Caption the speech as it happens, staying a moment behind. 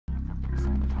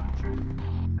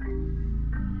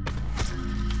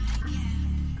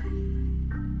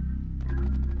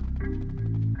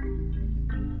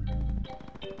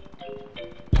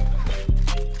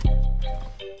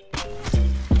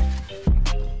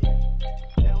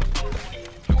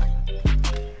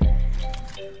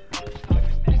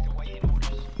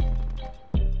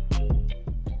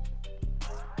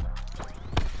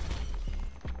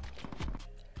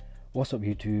What's up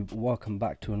YouTube, welcome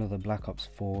back to another Black Ops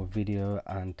 4 video,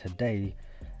 and today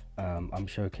I'm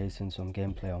showcasing some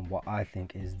gameplay on what I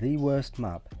think is the worst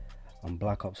map on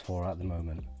Black Ops 4 at the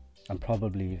moment, and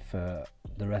probably for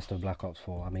the rest of Black Ops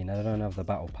 4. I mean, I don't have the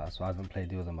battle pass, so I haven't played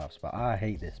the other maps, but I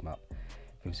hate this map.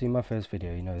 If you've seen my first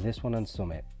video, you know this one and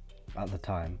Summit at the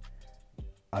time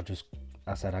I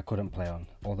said I couldn't play on.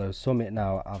 Although Summit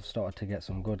now I've started to get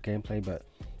some good gameplay, but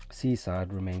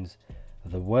Seaside remains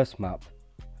the worst map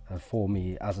for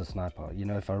me as a sniper. You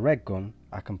know, if I red gun,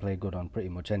 I can play good on pretty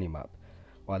much any map,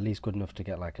 or at least good enough to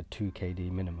get like a 2 KD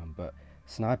minimum. But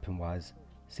sniping wise,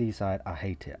 Seaside, I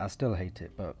hate it. I still hate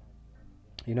it, but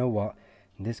you know what,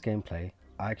 in this gameplay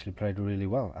I actually played really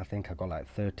well. I think I got like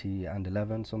 30 and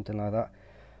 11, something like that.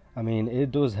 I mean, it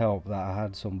does help that I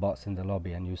had some bots in the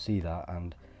lobby, and you see that,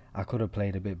 and I could have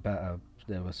played a bit better.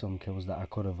 There were some kills that I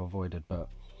could have avoided, but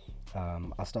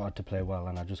I started to play well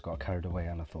and I just got carried away,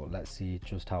 and I thought, let's see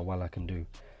just how well I can do.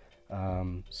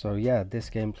 So yeah, this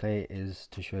gameplay is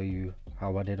to show you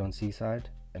how I did on Seaside.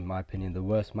 In my opinion, the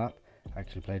worst map. I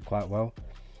actually played quite well.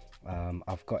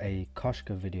 I've got a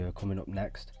Koshka video coming up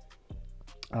next,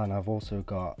 and I've also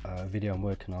got a video I'm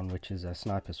working on which is a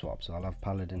sniper swap, so I'll have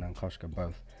Paladin and Koshka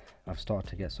both. I've started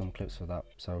to get some clips for that,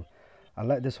 so I'll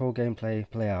let this whole gameplay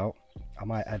play out. I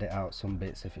might edit out some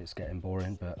bits if it's getting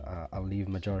boring, but I'll leave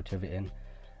majority of it in.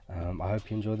 I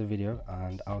hope you enjoy the video,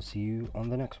 and I'll see you on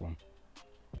the next one.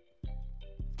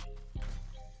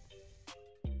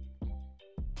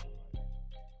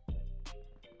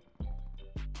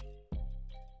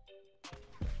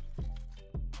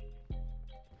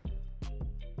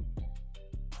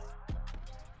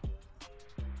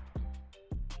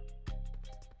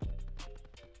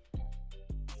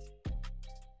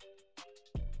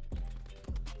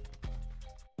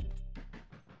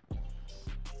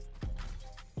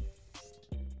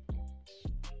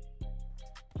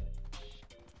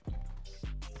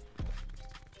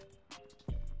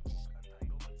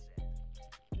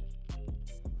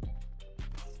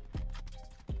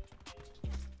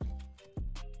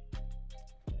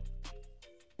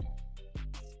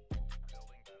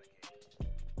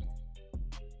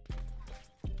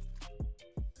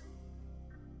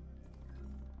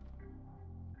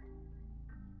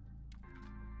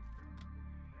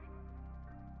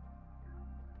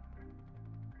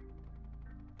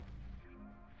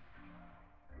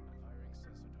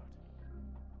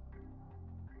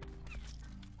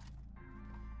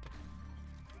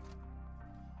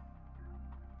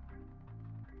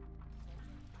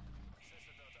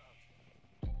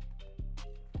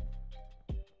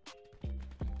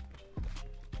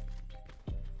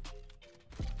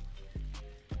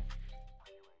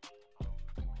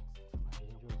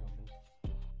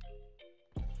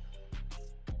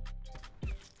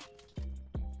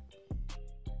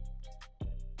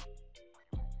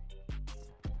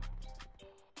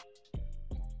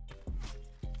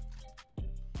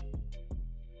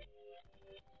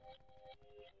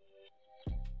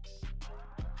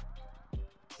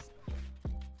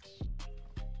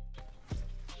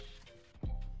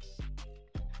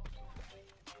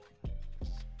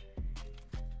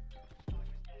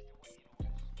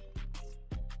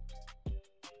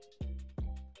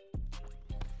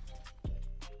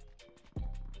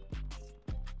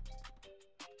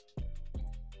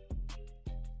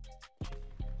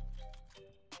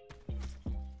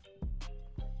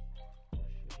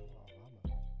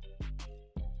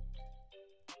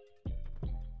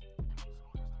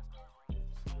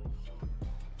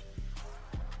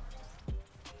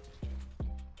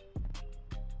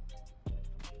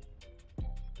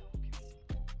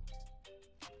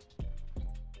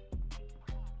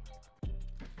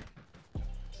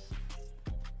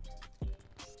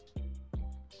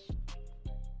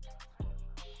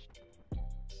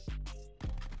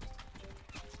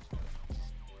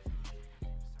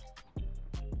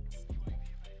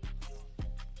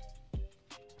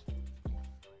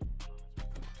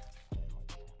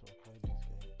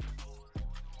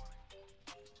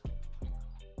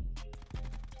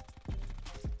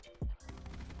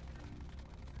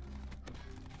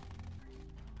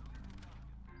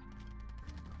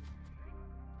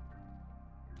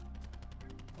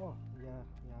 Oh, yeah,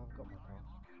 I've got my car.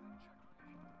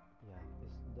 Yeah,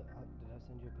 did I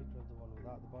send you a picture of the one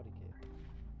without the body kit?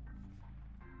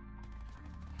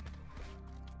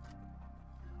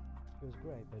 It was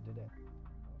great, but did it